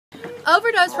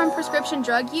Overdose from prescription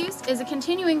drug use is a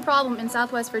continuing problem in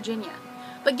Southwest Virginia,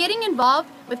 but getting involved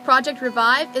with Project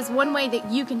Revive is one way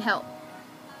that you can help.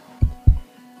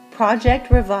 Project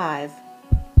Revive,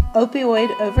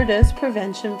 Opioid Overdose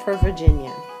Prevention for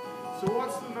Virginia. So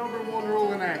what's the #1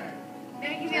 rule in acting?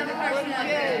 Making the other person look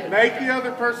good. Make the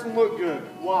other person look good.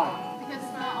 Why? Because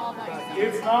it's not all about yourself.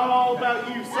 It's not all about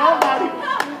you. Somebody...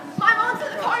 My mom's in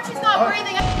the car and she's not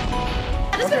breathing.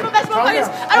 This is my best moment.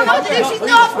 I don't know what to do. She's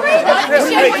not breathing.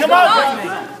 Hey, come on.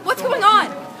 What's going on?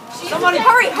 Somebody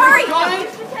hurry, hurry!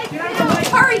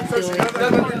 Hurry!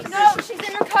 No, she's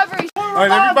in recovery. All right,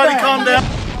 everybody calm down.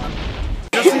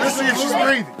 Just to see if she's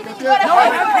breathing. All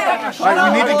right,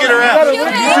 we need to get her out. You two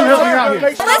help me out here.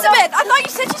 Elizabeth, I thought you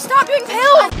said she stopped doing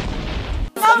pills.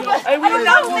 Hey, we don't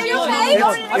know. It's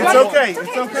okay.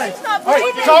 It's okay. All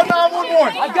right, call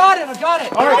 911. I got it.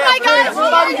 All right. Oh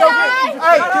my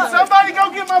God, Can somebody go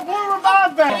get my Blue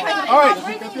Revive back? All right.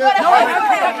 You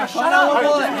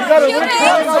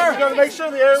got to make sure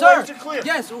the airways are clear.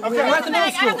 Yes, we're at the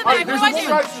middle school. I have the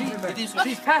bag.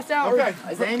 She's passed out. Okay.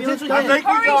 Is the ambulance I think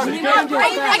we got it.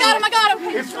 I got him.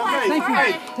 It's okay. Thank you.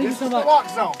 Hey, Thank you this so is the much. lock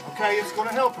zone, okay? It's going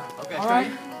to help her. Okay. All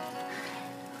right.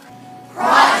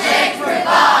 Project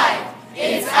Revive.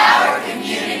 It's our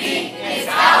community. It's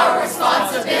our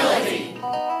responsibility.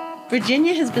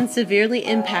 Virginia has been severely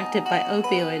impacted by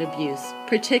opioid abuse,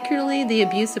 particularly the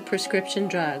abuse of prescription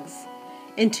drugs.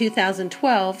 In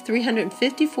 2012,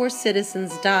 354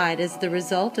 citizens died as the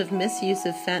result of misuse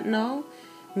of fentanyl,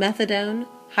 methadone,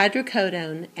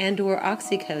 hydrocodone, and/or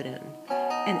oxycodone,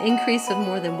 an increase of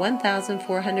more than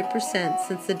 1,400%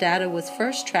 since the data was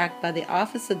first tracked by the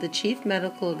Office of the Chief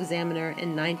Medical Examiner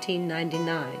in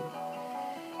 1999.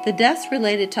 The deaths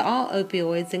related to all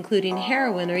opioids, including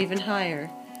heroin, are even higher.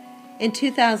 In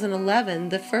 2011,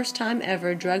 the first time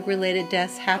ever drug-related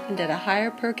deaths happened at a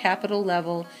higher per capita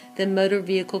level than motor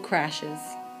vehicle crashes.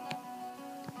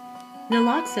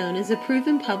 Naloxone is a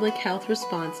proven public health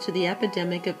response to the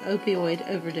epidemic of opioid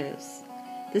overdose.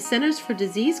 The Centers for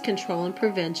Disease Control and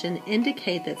Prevention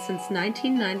indicate that since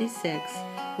 1996,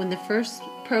 when the first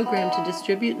program to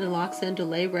distribute naloxone to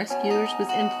lay rescuers was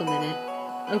implemented,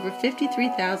 over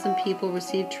 53,000 people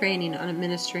received training on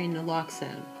administering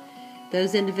naloxone.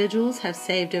 Those individuals have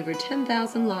saved over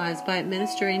 10,000 lives by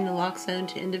administering naloxone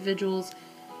to individuals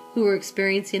who are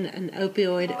experiencing an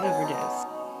opioid overdose.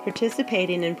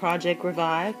 Participating in Project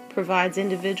Revive provides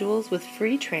individuals with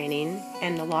free training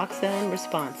and naloxone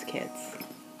response kits.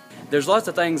 There's lots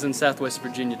of things in Southwest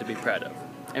Virginia to be proud of,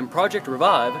 and Project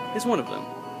Revive is one of them.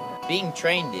 Being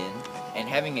trained in and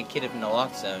having a kit of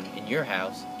naloxone in your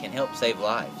house can help save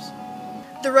lives.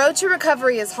 The road to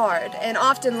recovery is hard and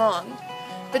often long,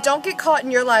 but don't get caught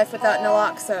in your life without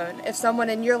naloxone if someone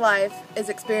in your life is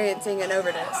experiencing an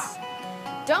overdose.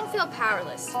 Don't feel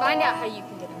powerless. Find out how you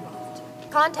can get involved.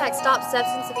 Contact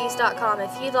StopSubstanceAbuse.com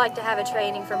if you'd like to have a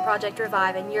training from Project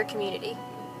Revive in your community.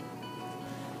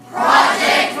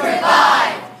 Project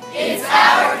Revive. It's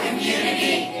our community.